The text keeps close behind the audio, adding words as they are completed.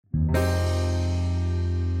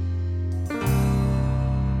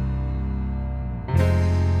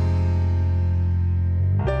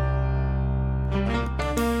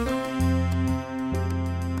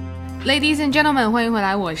Ladies and gentlemen, 欢迎回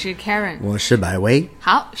来，我是 Karen， 我是百威。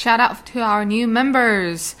好 ，shout out to our new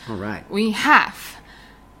members. All right. We have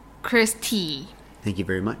Chris T. Thank you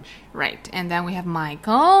very much. Right, and then we have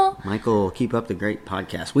Michael. Michael, keep up the great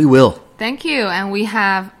podcast. We will. Thank you, and we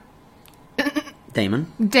have Damon.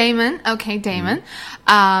 Okay, Damon.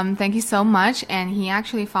 Thank you so much, and he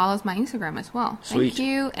actually follows my Instagram as well. Sweet. Thank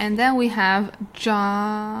you. And then we have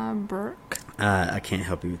John Burke. I can't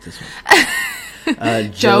help you with this one.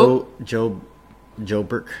 Joe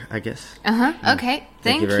Burke, I guess. Okay,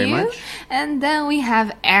 thank you very much. And then we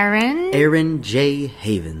have Aaron. Aaron J.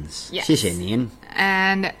 Havens. Yes. 谢谢您.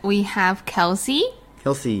 And we have Kelsey.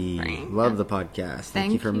 Kelsey, love the podcast.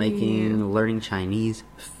 Thank you for making learning Chinese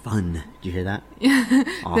fun. Did you hear that?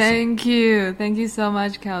 Awesome. Thank you so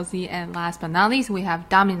much, Kelsey. And last but not least, we have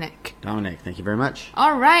Dominic. Dominic, thank you very much.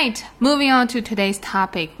 All right, moving on to today's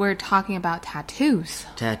topic. We're talking about tattoos.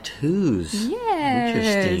 Tattoos. Yes.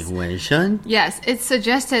 Interesting. 纹身? Yes, it's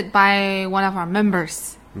suggested by one of our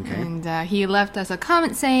members. Okay. And he left us a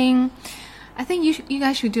comment saying, I think you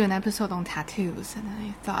guys should do an episode on tattoos. And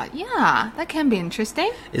I thought, yeah, that can be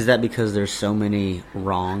interesting. Is that because there's so many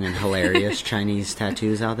wrong and hilarious Chinese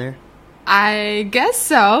tattoos out there? I guess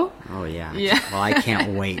so. Oh, yeah. Yeah. Well, I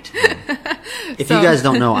can't wait. If you guys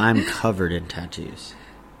don't know, I'm covered in tattoos.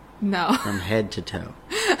 No. From head to toe.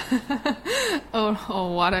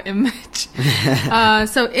 Oh, what an image.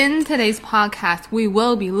 So in today's podcast, we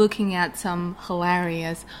will be looking at some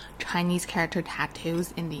hilarious Chinese character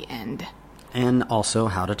tattoos in the end. And also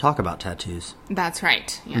how to talk about tattoos. That's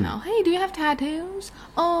right. You know, hey, do you have tattoos?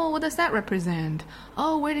 Oh, what does that represent?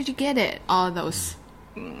 Oh, where did you get it? All those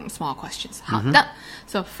small questions. 好的.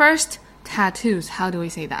 So first, tattoos. How do we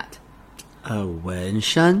say that? 纹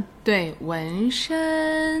身. 对，纹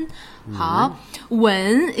身。好，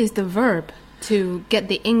纹 is the verb to get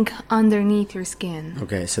the ink underneath your skin.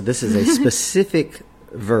 Okay, so this is a specific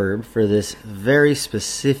verb for this very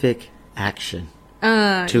specific action.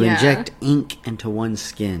 To inject ink into one's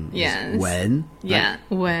skin. Yes. 纹. Yeah,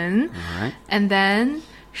 纹. All right. And then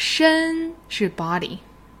身是 body.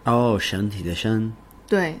 Oh, 身体的身.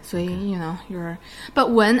 对，所以 you know, but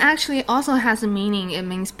纹 actually also has a meaning. It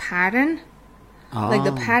means pattern. Like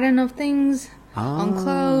the pattern of things on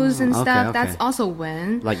clothes and stuff. Okay. That's also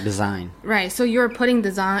纹. Like design. Right, so you're putting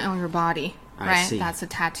design on your body. I Right, see. That's a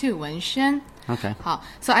tattoo, 纹身. Okay. 好,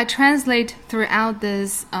 so I translate throughout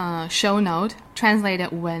this show note,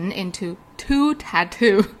 translated 纹 into to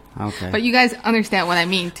tattoo. Okay. But you guys understand what I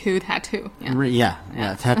mean, to tattoo. Yeah.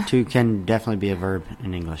 Yeah. Tattoo can definitely be a verb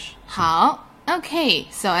in English. 好, okay,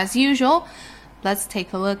 so as usual, let's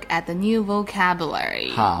take a look at the new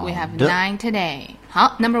vocabulary. 好的. We have 9 today.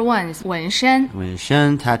 好, number 1 is 纹身. 纹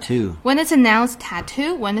身 tattoo. When it's announced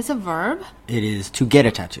tattoo, when it's a verb, It is to get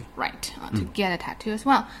a tattoo. right, to get a tattoo as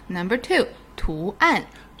well. Number 2, 图案.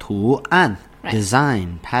 图案 Right.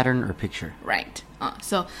 design, pattern or picture. Right.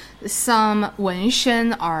 So some 纹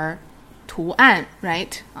身 are 图案,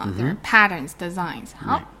 right? They're patterns, designs.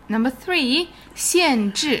 好, number 3,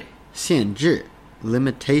 限制. 限制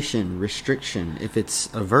limitation, restriction. If it's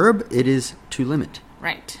a verb, it is to limit.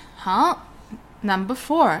 Right. 好, number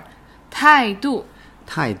 4, 态度.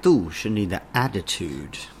 态度是你的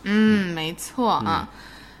attitude. 没错啊.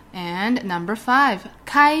 And number 5,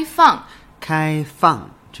 开放. 开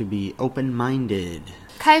放 to be open-minded.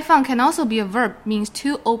 开放 can also be a verb, means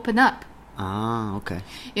to open up. Ah, okay.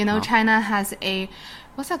 You know, China has a,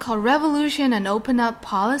 what's that called? Revolution and open up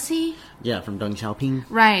policy? Yeah, from Deng Xiaoping.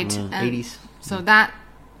 Right. 80s. So that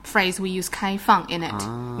phrase, we use 开放 in it.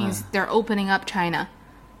 Means they're opening up China.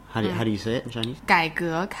 How do you say it in Chinese? 改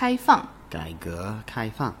革开放. 改革开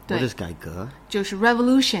放.对. What is 改革? 就是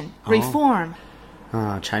revolution, reform.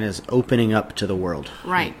 China's opening up to the world.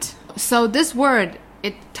 Right. So this word,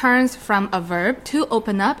 it turns from a verb to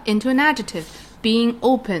open up into an adjective. Being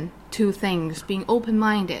open to things, being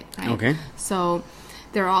open-minded. Right? Okay. So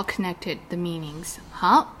they're all connected, the meanings.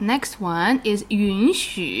 好, next one is 允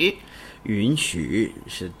许. 允许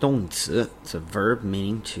是动词. It's a verb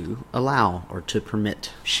meaning to allow or to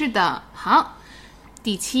permit. 是的. 好,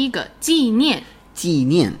 第7个,纪念. 纪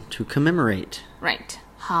念 to commemorate. Right.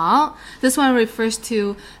 好, this one refers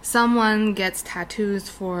to someone gets tattoos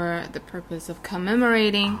for the purpose of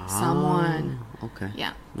commemorating someone. Okay.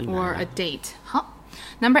 Yeah, 明白了. or a date. 好,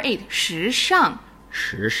 number 8, 时尚.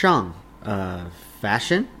 时尚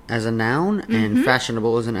fashion as a noun and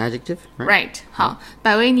fashionable as an adjective. Right. 好,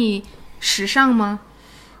 百威你时尚吗?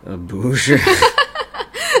不是。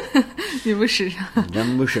你不时尚。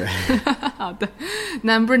真不是。好的.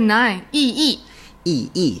 Number 9, 意义.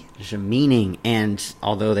 意义 is a meaning, and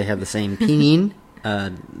although they have the same pinyin,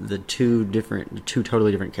 the two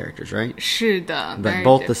totally different characters, right? 是的 But very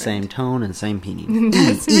both the different. same tone and same meaning.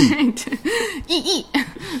 That's right. 意义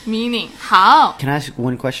meaning 好 Can I ask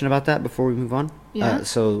one question about that before we move on? Yeah.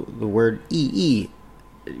 So the word 意义,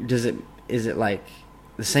 is it like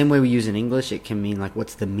the same way we use in English? It can mean like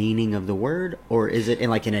what's the meaning of the word, or is it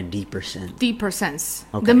in a deeper sense? deeper sense.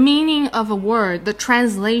 Okay. The meaning of a word, the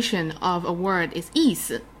translation of a word is 意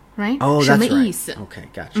思 right? Oh, 什么 that's right. 意思 Okay,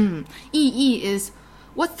 gotcha. 意义 is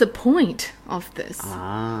what's the point of this?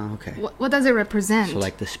 Ah, okay. What does it represent? So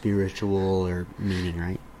like the spiritual or meaning,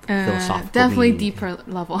 right? Philosophical definitely meaning. deeper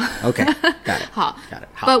level. Okay, got it. 好 Got it.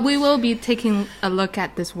 But we will be taking a look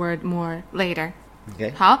at this word more later.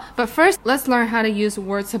 Okay. 好 But first, let's learn how to use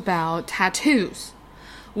words about tattoos.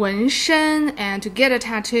 纹身 and to get a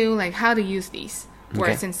tattoo, like how to use these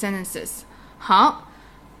words Okay. and sentences. 好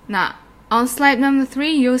Now, on slide number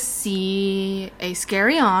 3, you'll see a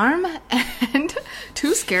scary arm and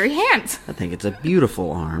 2 scary hands. I think it's a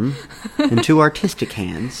beautiful arm and 2 artistic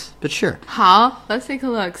hands, but sure. 好 Let's take a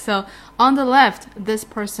look. So, on the left, this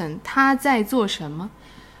person, 他在做什么?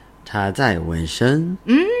他在纹身,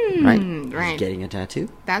 right? He's right. getting a tattoo,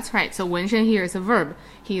 That's right. So, 纹身 here is a verb.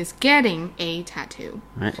 He is getting a tattoo.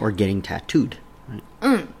 right? Or getting tattooed,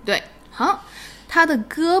 right? 对好他的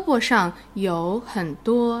胳膊上有很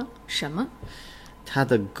多什么?他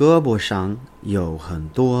的胳膊上有很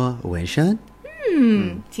多纹身.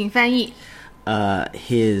 请翻译 On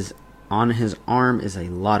his arm is a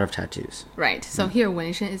lot of tattoos. Right. So here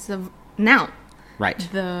纹身 is the noun. Right.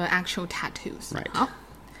 The actual tattoos. Right. 好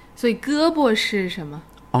所以胳膊是什么?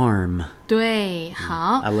 Arm. 对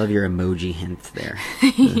好 I love your emoji hints there.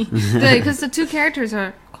 对 because the 2 characters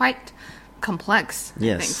are quite complex, I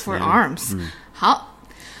Yes, think, for yeah. arms. 好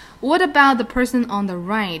What about the person on the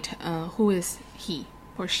right? Who is he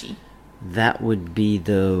or she? That would be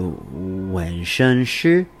the 纹身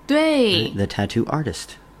师, 对 the tattoo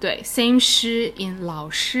artist. 对 same 师 in 老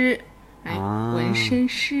师 right? 纹身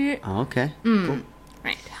师 Oh, okay. Cool.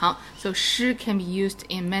 Right. 好 So 师 can be used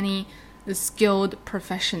in many skilled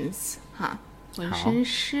professions. 哈纹身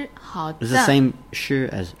师好的 It's the same 师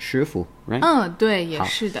as 师傅, right? 对也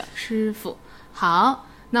是的师傅好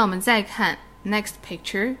那我们再看 next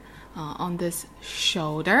picture on this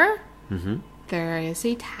shoulder. There is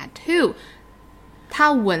a tattoo.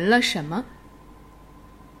 他纹了什么?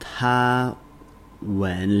他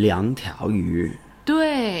纹2条鱼.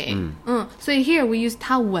 对所以 here we use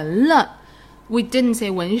他纹了 We didn't say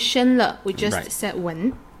纹身了 We just Right. said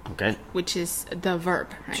纹 Okay. which is the verb,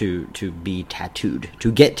 right? To be tattooed.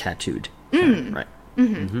 To get tattooed. Right.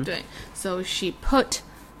 对 So she put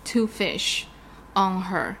 2 fish on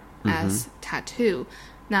her as tattoo.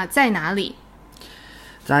 那在哪里?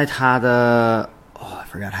在他的 I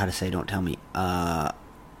forgot how to say, don't tell me.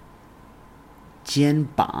 肩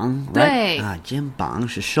膀, right? 对肩膀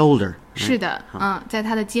是 shoulder. 是的在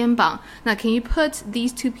他的肩膀那 Can you put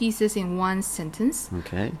these 2 pieces in one sentence?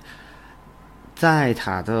 Okay. 在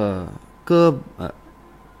他的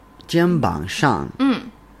肩膀上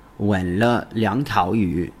纹了2条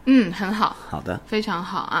鱼. 很好好的非常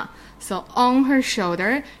好啊 So on her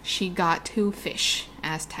shoulder she got 2 fish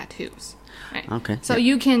as tattoos, right? Okay, So yeah.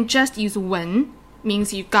 you can just use 纹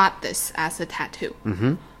means you got this as a tattoo.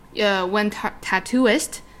 When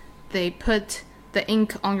tattooist they put the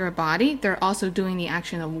ink on your body, they're also doing the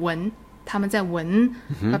action of 纹他们在纹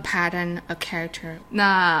a pattern, a character.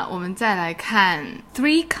 那我们再来看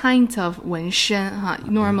 3 kinds of 纹身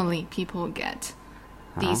Normally people get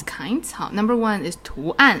these kinds. 好 Number 1 is 图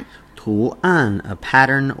案图案 a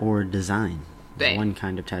pattern or design. 对 One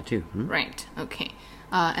kind of tattoo. Right, okay.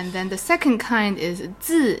 And then the second kind is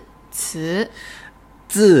字词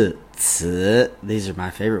字词 These are my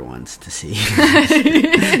favorite ones to see.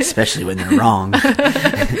 Especially when they're wrong.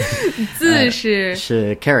 字是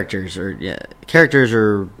是 characters or characters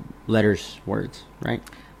or letters, words, right?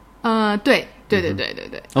 对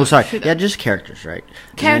Oh, sorry. 是的 Yeah, just characters, right?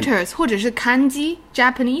 And then- Characters 或者是 kanji,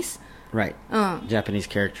 Japanese. right. Japanese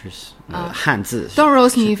characters. 汉字 Don't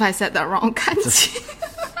roast me if I said that wrong. Kanji.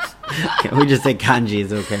 Okay, we just say kanji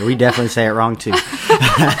is okay. We definitely say it wrong too.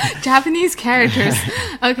 Japanese characters.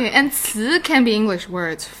 Okay, and 词 can be English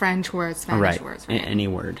words, French words, Spanish Right. words, right? Any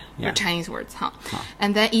word. Or Yeah. Chinese words. 好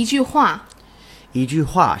And then 一句话一句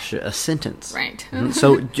话是 a sentence. Right.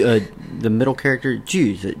 So the middle character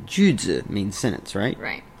句子 means sentence, right?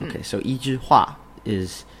 Right. Okay, so 一句话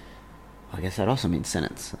is, I guess that also means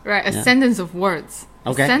sentence. Right, a Yeah. sentence of words.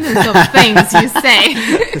 Okay. A sentence of things you say.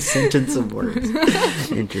 A sentence of words.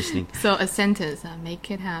 Interesting. So a sentence, make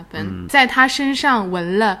it happen. 在他身上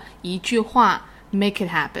纹了一句话 make it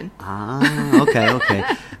happen. Okay.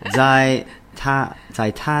 在他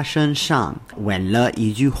在他身上纹了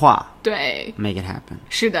一句话。对， Make it happen.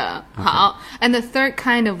 是的。好 And the third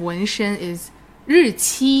kind of 纹身 is 日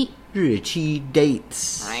期。日期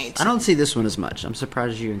dates. Right. I don't see this one as much. I'm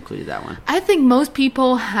surprised you included that one. I think most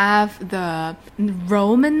people have the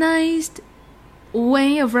Romanized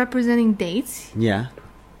way of representing dates, Yeah.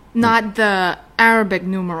 not the Arabic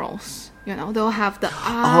numerals. You know, they'll have the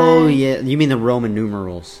I. Oh, yeah. You mean the Roman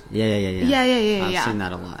numerals. Yeah. Yeah. I've seen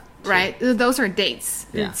that a lot. too. Right? Those are dates.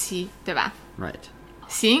 Yeah. 日期，对吧？ Right.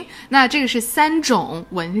 行，那这个是3种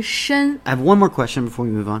纹身。 I have one more question before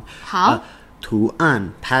we move on. 好。图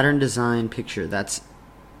案, pattern, design, picture. That's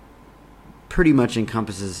pretty much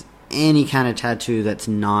encompasses any kind of tattoo that's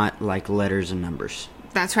not like letters and numbers.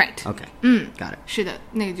 That's right. Okay. Got it. 是的，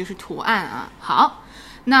那个就是图案啊。好，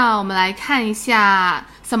那我们来看一下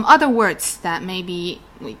some other words that maybe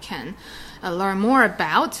we can learn more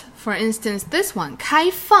about. For instance, this one,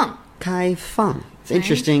 开放。开放. It's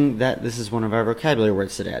interesting that this is one of our vocabulary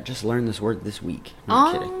words today. I just learned this word this week.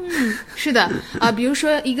 Not kidding. 是的比如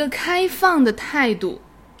说一个开放的态度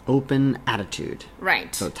Open attitude. Right.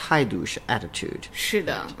 So 态度是 attitude. 是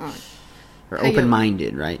的 Or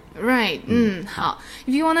open-minded, right? Right. 好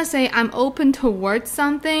If you want to say I'm open towards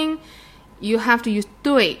something, you have to use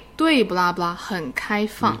对 blah blah 很开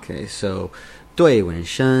放 Okay, so 对纹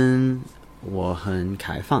身我很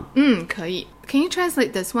开放可以 Can you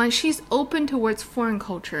translate this one? She's open towards foreign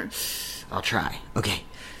culture. I'll try. Okay.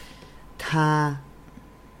 他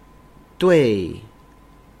对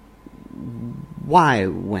外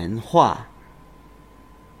文化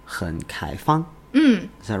很开放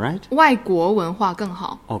Is that right? 外国文化更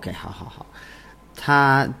好 Okay, 好。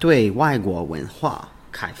他对外国文化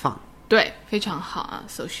开放对非常好啊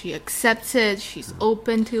So she accepts it, she's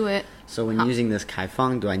open to it. So when using this 开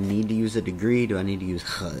放 do I need to use a degree? Do I need to use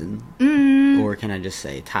很Or can I just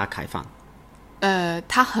say 他开放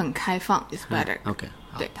她很开放 is better. Okay,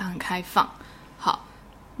 对，她很开放。好，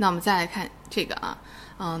那我们再来看这个啊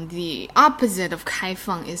the opposite of 开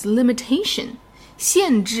放 is limitation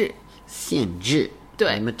限制限制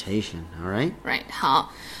对 Limitation, alright? Right.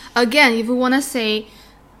 好 Again, if we want to say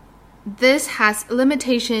this has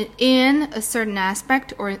limitation in a certain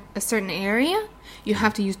aspect or a certain area, you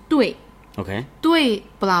have to use 对 Okay. 对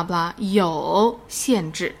blah blah 有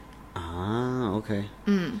限制 Okay.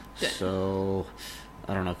 对 So,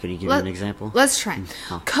 I don't know, could you give me an example? Let's try.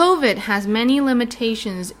 好 COVID has many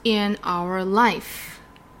limitations in our life.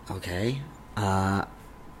 Okay.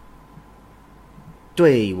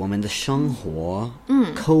 对我们的生活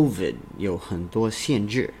COVID 有很多限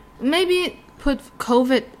制 Maybe put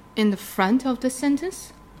COVID in the front of the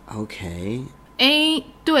sentence. Okay. A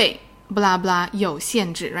对 blah blah 有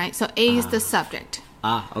限制 right? So A is the subject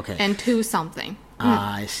Okay. and to something.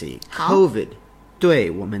 I see. 好 COVID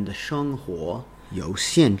对我们的生活有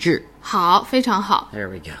限制好，非常好 There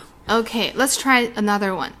we go. Okay, let's try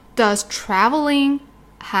another one. Does traveling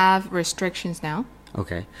have restrictions now?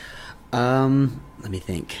 Okay. Let me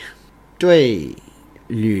think. 对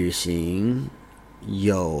旅行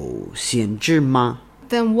有限制吗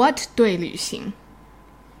Then what 对旅行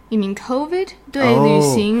You mean COVID 对旅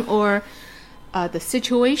行 or the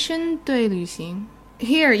situation 对旅行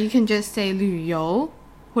Here you can just say 旅游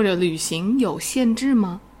或者旅行有限制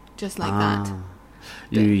吗 Just like that.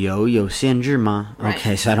 旅游有限制吗 Right.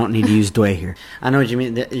 Okay, so I don't need to use 对 here. I know what you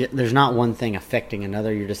mean. There's not one thing affecting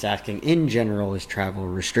another. You're just asking, in general, is travel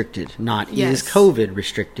restricted? Not, Yes. is COVID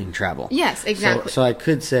restricting travel? Yes, exactly. So I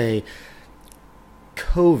could say,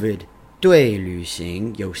 COVID 对旅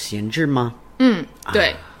行有限制吗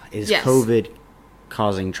对 Is Yes. COVID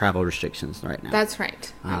causing travel restrictions right now? That's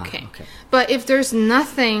right. Okay. Okay. But if there's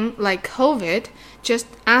nothing like COVID, just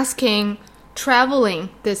asking traveling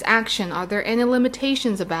this action, are there any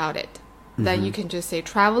limitations about it? Then you can just say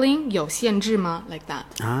traveling 有限制吗 like that.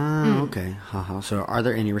 Okay. 好. So are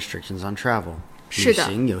there any restrictions on travel? 是的。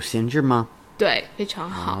旅行有限制吗对，非常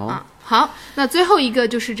好啊。好，那最后一个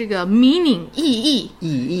就是这个 meaning 意义，意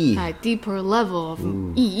义 deeper level of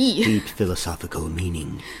意义。 Deep philosophical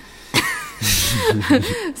meaning.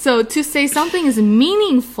 So to say something is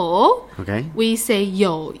meaningful, Okay. we say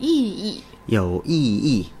有意义。有意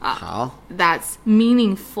义好 That's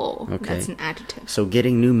meaningful. Okay. That's an adjective. So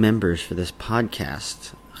getting new members for this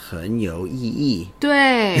podcast 很有意义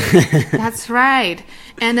对 That's right.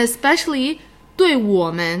 And especially 对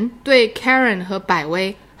我们对 Karen 和百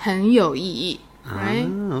威很有意义 right?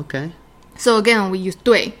 Okay. So again, we use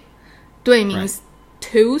对 对 means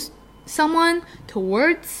to someone,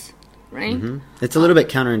 towards, right? It's a little bit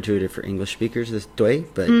counterintuitive for English speakers, this 对,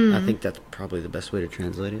 but I think that's probably the best way to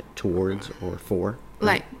translate it. Towards or for.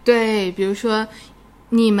 Like 对比如说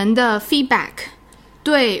你们的 feedback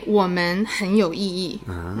对我们很有意义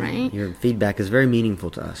right? Your feedback is very meaningful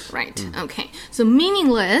to us. Right, okay. So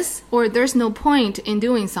meaningless or there's no point in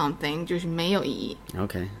doing something 就是没有意义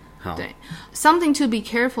Okay. 好。对 Something to be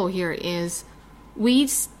careful here is we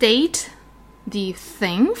state the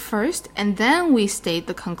thing first and then we state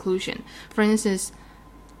the conclusion. For instance,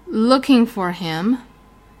 looking for him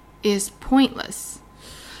is pointless.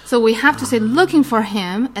 So we have to say looking for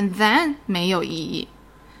him and then 没有意义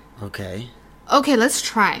Okay. Okay, let's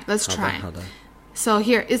try. Let's 好的， try. 好的。 So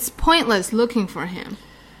here, it's pointless looking for him.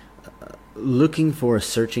 Looking for,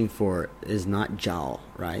 searching for is not 找,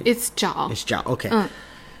 right? It's 找 It's 找, okay.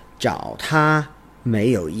 找他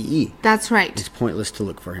没有意义 That's right. It's pointless to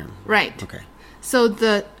look for him. Right. Okay. So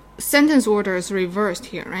the sentence order is reversed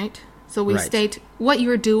here, right? So we Right. state what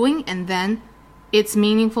you're doing and then it's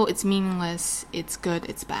meaningful, it's meaningless, it's good,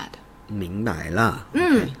 it's bad. 明白了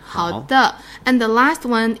Okay. 好的 And the last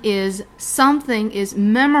one is something is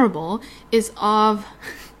memorable is of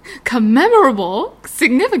commemorable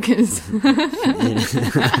significance.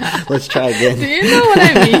 Let's try again. Do you know what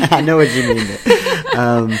I mean? I know what you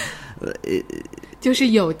mean. 就是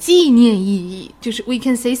有纪念意义，就是 we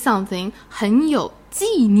can say something 很有纪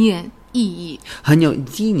念意义。很有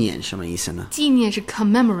纪念什么意思呢？纪念是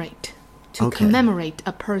commemorate, to Okay. commemorate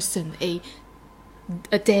a person, a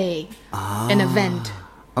day, an event.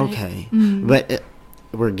 Okay. But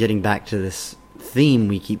we're getting back to this theme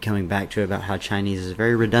we keep coming back to about how Chinese is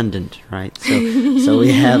very redundant, right?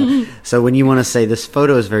 So when you want to say this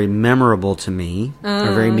photo is very memorable to me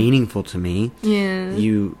or very meaningful to me, Yeah.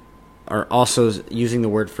 you are also using the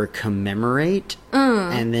word for commemorate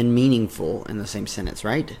and then meaningful in the same sentence,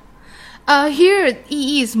 right? Here,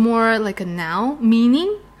 意义 is more like a noun,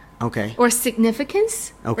 meaning Okay. or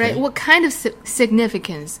significance. Okay. Right? What kind of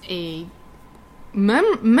significance? A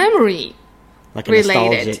memory Like a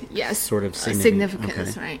related, nostalgic yes, sort of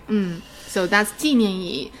significance, Okay. right? So that's 纪念意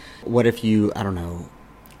义 What if you, I don't know,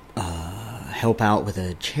 help out with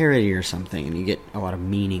a charity or something and you get a lot of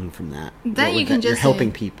meaning from that? Then What would you can You're just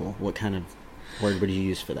helping say- people. What kind of word would you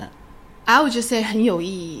use for that? I would just say 很有意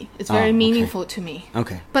义 It's very okay. meaningful to me.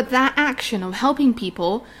 Okay. But that action of helping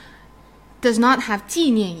people does not have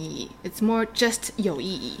纪念意义 It's more just 有意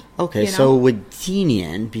义 Okay, you know? so would 纪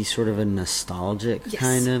念 be sort of a nostalgic Yes.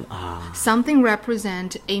 kind of? Something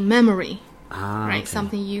represent a memory, right? Okay.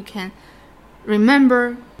 Something you can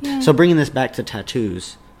remember. Yeah. So bringing this back to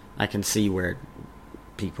tattoos, I can see where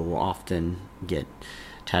people will often get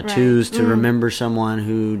tattoos to remember someone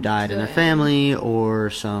who died in their Yeah. family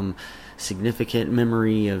or some significant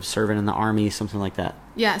memory of serving in the army, something like that.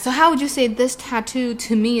 Yeah, so how would you say this tattoo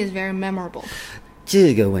to me is very memorable?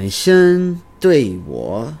 这个纹身对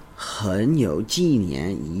我很有纪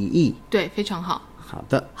念意义。对，非常好。好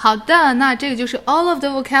的。好的，那这个就是 all of the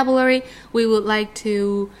vocabulary we would like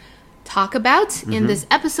to talk about in this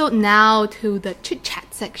episode. Now to the chit chat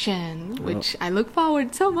section, which I look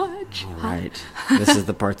forward so much. All right. This is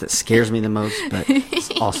the part that scares me the most, but it's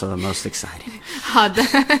also the most exciting. 好的，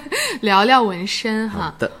聊聊纹身哈。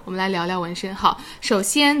好的我们来聊聊纹身。好，首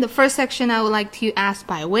先 the first section I would like to ask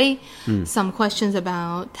百威 some questions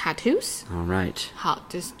about tattoos. All right. 好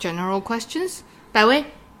just general questions. 百威，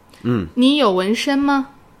你有纹身吗？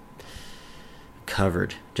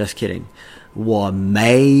 Covered. Just kidding. 我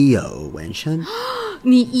没有纹身，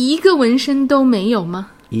你一个纹身都没有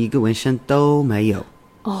吗？一个纹身都没有。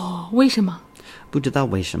哦，为什么？不知道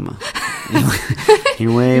为什么，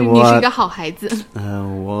因为你是一个好孩子。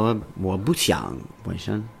我不想纹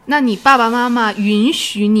身。那你爸爸妈妈允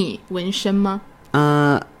许你纹身吗？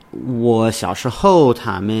我小时候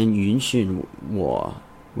他们允许我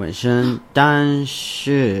纹身，但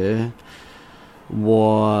是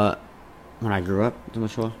when I grew up 怎么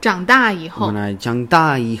说？长大以后 When I 长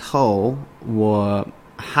大以后，我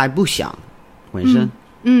还不想纹身。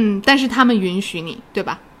但是他们允许你，对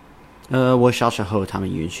吧？我小时候他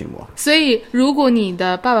们允许我。所以如果你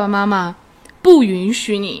的爸爸妈妈不允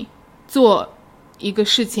许你做一个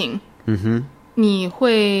事情，你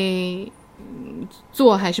会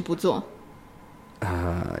做还是不做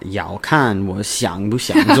要看我想不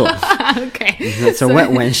想做。 ？OK， So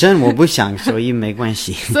纹身我不想，所以没关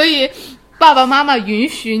系。所以爸爸妈妈允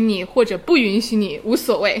许你或者不允许你无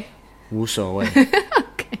所谓。无所谓。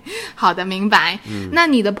OK， 好的，明白。那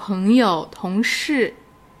你的朋友、同事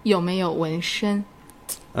有没有纹身？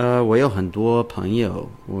我有很多朋友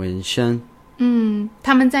纹身。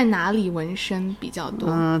他们在哪里纹身比较多？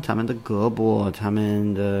他们的胳膊，他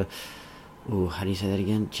们的how do you say that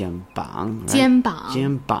again？ 肩膀，肩膀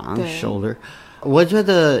肩膀对，shoulder。我觉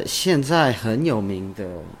得现在很有名的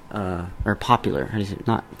or popular, how do you say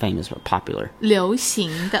not famous but popular 流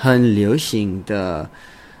行的很流行的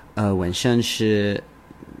纹身是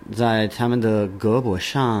在他们的胳膊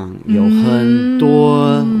上有很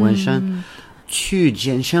多纹身。去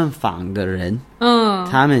健身房的人，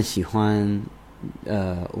他们喜欢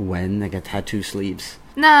纹那个 tattoo sleeves。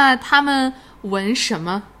那他们纹什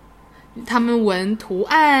么？他们纹图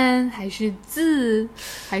案还是字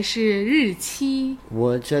还是日期？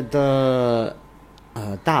我觉得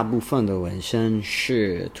大部分的纹身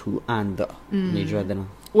是图案的，你觉得呢？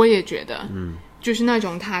我也觉得，就是那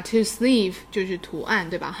种 tattoo sleeve 就是图案，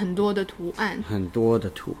对吧？很多的图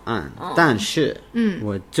案，但是，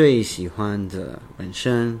我最喜欢的纹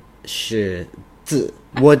身是字。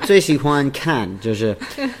我最喜欢看就是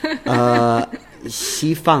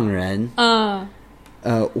西方人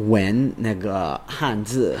纹那个汉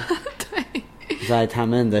字对，在他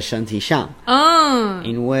们的身体上，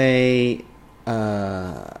因为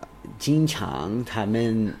经常他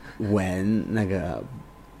们纹那个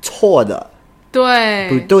错的。对，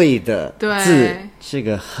不对的字，对，这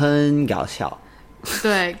个很搞笑。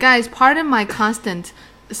对 ，guys, pardon my constant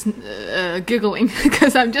giggling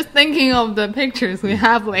because I'm just thinking of the pictures we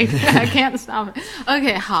have later. I can't stop it.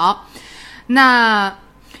 OK, 好，那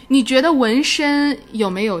你觉得纹身有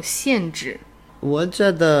没有限制？我觉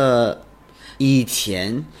得以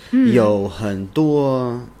前有很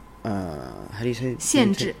多how do you say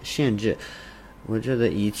限制。我觉得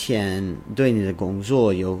以前对你的工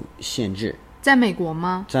作有限制。在美国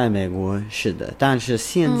吗？在美国是的，但是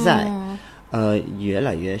现在越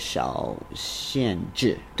来越少限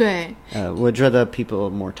制。对，我觉得 people are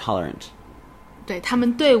more tolerant。对，他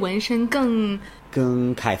们对纹身更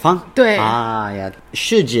开放。对呀，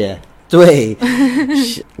世界对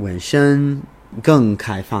纹身更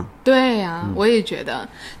开放。对呀，我也觉得。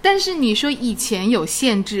但是你说以前有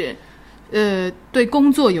限制，对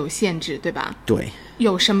工作有限制，对吧？对。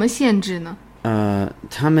有什么限制呢？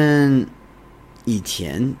他们以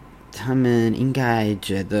前他们应该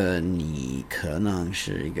觉得你可能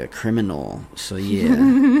是一个 criminal， 所以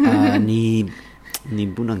你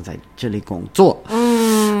不能在这里工作。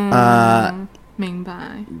明白。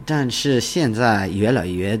但是现在越来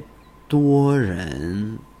越多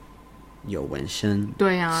人有纹身，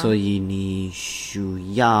对呀，所以你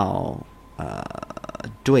需要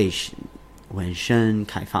对纹身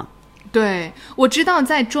开放。对，我知道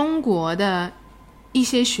在中国的一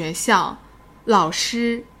些学校老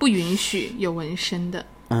师不允许有纹身的。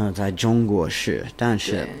在中国是，但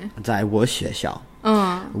是在我学校，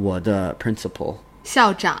我的 principal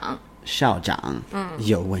校长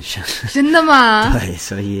有纹身。真的吗？对，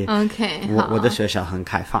所以 OK， 我的学校很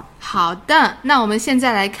开放。好的，那我们现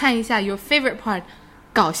在来看一下 your favorite part，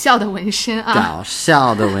 搞笑的纹身啊。搞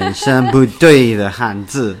笑的纹身，不对的汉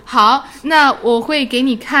字。好，那我会给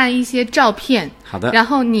你看一些照片。好的。然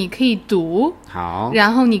后你可以读。好。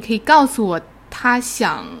然后你可以告诉我他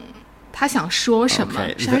想说什么，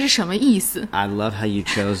他是什么意思。I love how you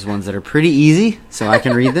chose ones that are pretty easy, so I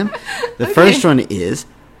can read them. The first one is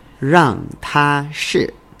让他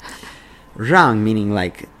是。让 meaning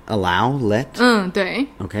like allow, let. 对。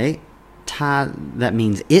Okay. 他 that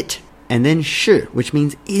means it, and then 是 which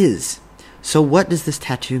means is. So what does this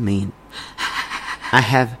tattoo mean? I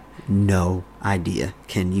have no idea.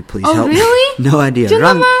 Can you please help me? Really? No idea. 真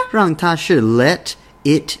的吗？让他是 let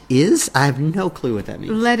it is. I have no clue what that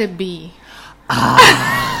means. Let it be.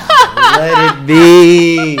 Let it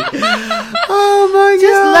be. Oh my god.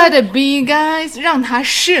 Just let it be, guys. 让他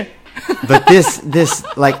是。But this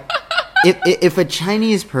like if a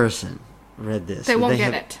Chinese person read this, they won't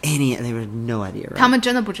get have it. They would have no idea, right? 他们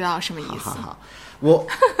真的不知道什么意思。好。Well,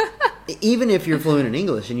 even if you're fluent in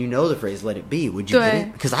English and you know the phrase "let it be," would you get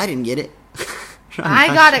it? Because I didn't get it. I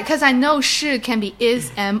got it because I know 是 can be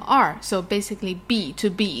is, am, are. So basically, be to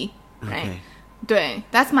be, right? Okay. 对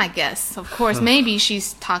that's my guess. Of course, maybe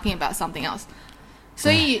she's talking about something else.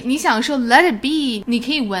 所以你想说 "let it be"， 你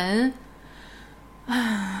可以闻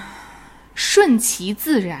顺其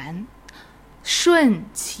自然。顺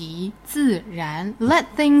其自然 let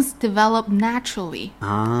things develop naturally.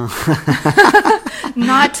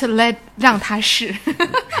 Not to let 让它是。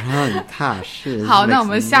让它是。好，那我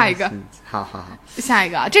们下一个。好。下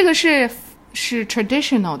一个，这个是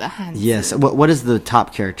traditional 的汉字。Yes. What is the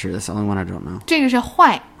top character? That's the only one I don't know. 这个是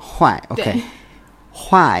坏。坏 OK.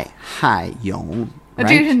 坏害勇。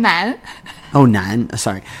这个是难。Oh, 难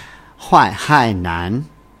Sorry. 坏害难。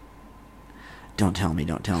Don't tell me.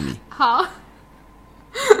 好。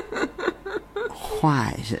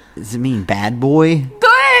坏 Does it mean bad boy? 对，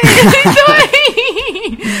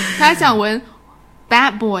他想闻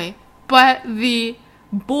bad boy but the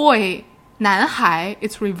boy 男孩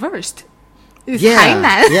it's reversed. It's Yeah, 台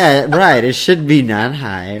南 yeah, right. It should be 男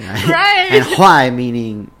孩, right? Right. And 坏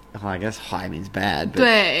meaning, well, I guess 坏 means bad. But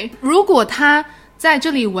对，如果他在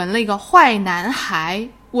这里纹了一个坏男孩，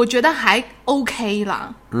我觉得还 OK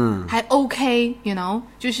啦，还 OK，you know，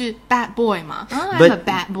 就是 bad boy 嘛，I'm a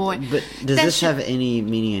bad boy. But does 但 this 是 have any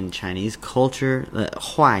meaning in Chinese culture?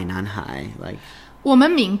 坏男孩, like 我们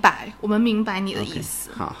明白你的意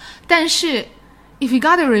思。 好但是 if you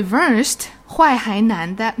got it reversed, 坏还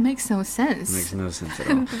难 that makes no sense. makes no sense at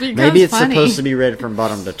all. Becomes Maybe it's funny. supposed to be read from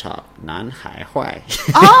bottom to top. 男孩坏.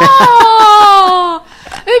 Oh,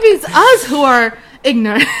 maybe it's us who are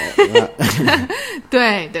ignorant.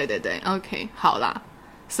 对 OK 好啦，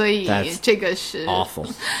所以 That's 这个是 Awful.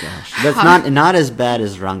 Gosh. That's not as bad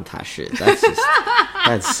as 让他是.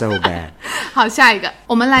 That's so bad. 好，下一个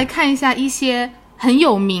我们来看一下一些很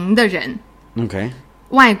有名的人， Okay.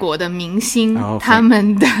 外国的明星， Oh, 他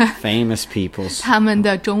们的 Famous people's 他们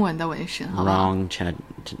的中文的纹身，好不好？ wrong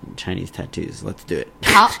Chinese tattoos. Let's do it.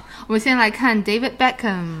 好，我们先来看 David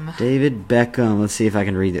Beckham. David Beckham. Let's see if I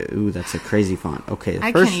can read it. Ooh, that's a crazy font. Okay, the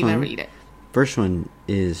I first can't even one. read it. First one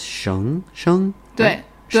is Sheng. 对 right?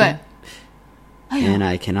 对 Sheng. And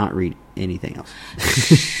I cannot read anything else.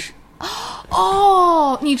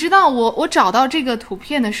 哦，你知道我找到这个图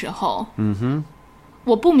片的时候，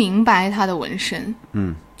我不明白他的纹身，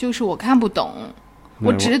就是我看不懂，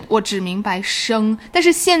我只明白生，但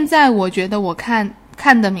是现在我觉得我看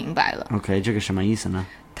得明白了。 Okay, 这个什么意思呢？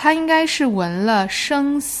他应该是纹了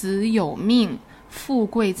生死有命，富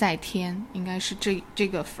贵在天，应该是这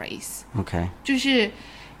个 phrase， Okay. 就是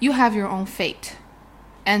you have your own fate,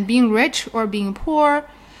 and being rich or being poor,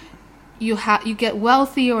 you get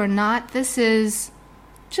wealthy or not. This is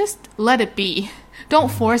just let it be. Don't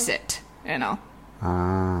force it. You know.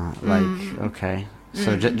 Okay.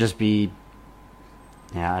 So just be.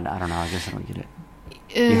 Yeah, I don't know. I guess I don't get it.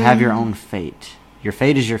 You have your own fate. Your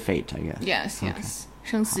fate is your fate, I guess. Yes.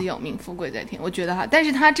 生死有命，富贵在天。我觉得哈，但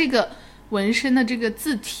是他这个纹身的这个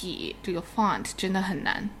字体，这个 font 真的很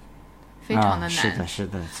难，非常的难。是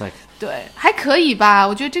的。It's like 对，还可以吧？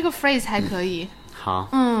我觉得这个 phrase 还可以。好。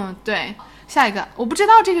对。下一个，我不知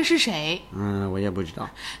道这个是谁。我也不知道。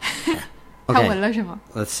他纹了什么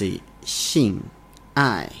 ？Let's see. 性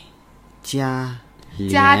爱家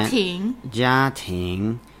庭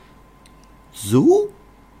族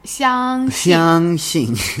相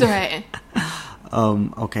信对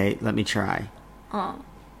Okay, let me try.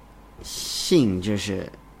 信就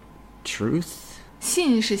是 truth.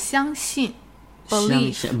 信是相信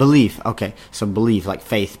belief. Belief, okay. So belief, like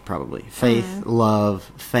faith probably. Faith, love,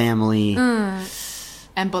 family.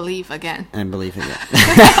 And believe again. And belief again.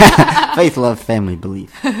 Faith, love, family, belief.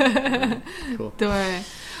 Cool. 对，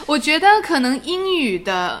我觉得可能英语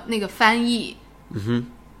的那个翻译，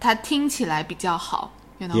它听起来比较好。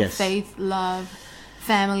You know, Yes. faith, love,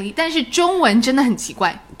 family. 但是中文真的很奇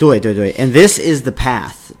怪。对。And this is the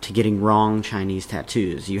path to getting wrong Chinese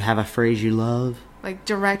tattoos. You have a phrase you love. Like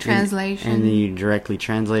direct translation. And then you directly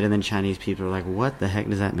translate, and then Chinese people are like, what the heck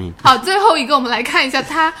does that mean? 好，最后一个我们来看一下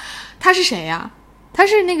他是谁呀？他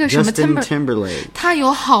是那个什么 Justin Timberlake. 他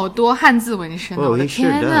有好多汉字纹身的， Oh, 我的 he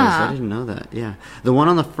sure 天 does. 哪 I didn't know that. Yeah. The one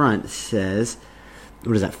on the front says,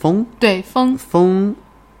 what is that? 风对，风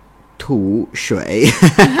土水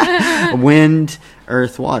wind,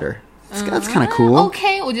 earth, water. That's kind of cool.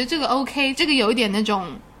 OK， 我觉得这个 OK， 这个有一点那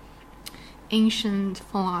种 ancient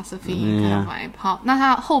philosophy kind of vibe。好，那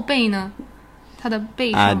他后背呢？他的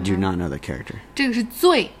背上 I 呢 do not know the character. 这个是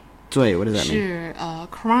罪， What does that mean? 是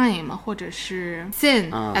crime 或者是 sin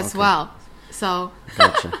as okay. well. So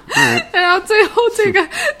Gotcha. All right. 然后最后这个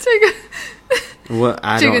Well,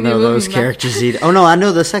 I 这个 don't 你 know 不 those 明白 characters either. Oh no, I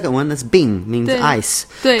know the second one. That's Bing, means 对 ice.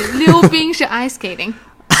 对，溜冰是 ice skating。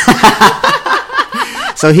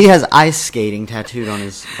 So he has ice skating tattooed on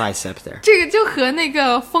his bicep there. 这个就和那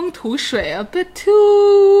个风土水 a bit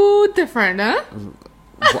too different, huh?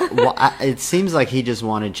 It seems like he just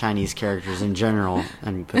wanted Chinese characters in general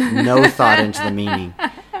and put no thought into the meaning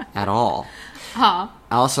at all. 好，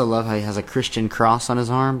 I also love how he has a Christian cross on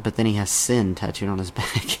his arm, but then he has sin tattooed on his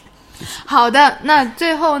back. 好的，那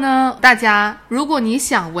最后呢，大家如果你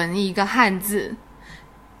想纹一个汉字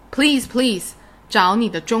please 找你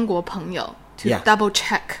的中国朋友 to Yeah. double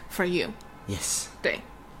check for you. Yes. 对，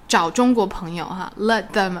找中国朋友哈 let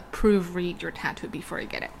them proofread your tattoo before you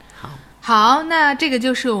get it. 好，那这个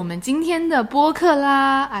就是我们今天的播客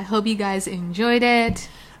啦。I hope you guys enjoyed it.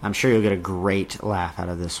 I'm sure you'll get a great laugh out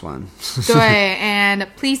of this one. 对，and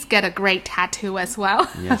please get a great tattoo as well.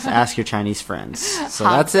 Yes, ask your Chinese friends. So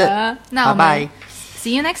好 that's 的 it. 那我 Bye 们 bye.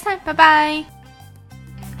 see you next time. Bye bye.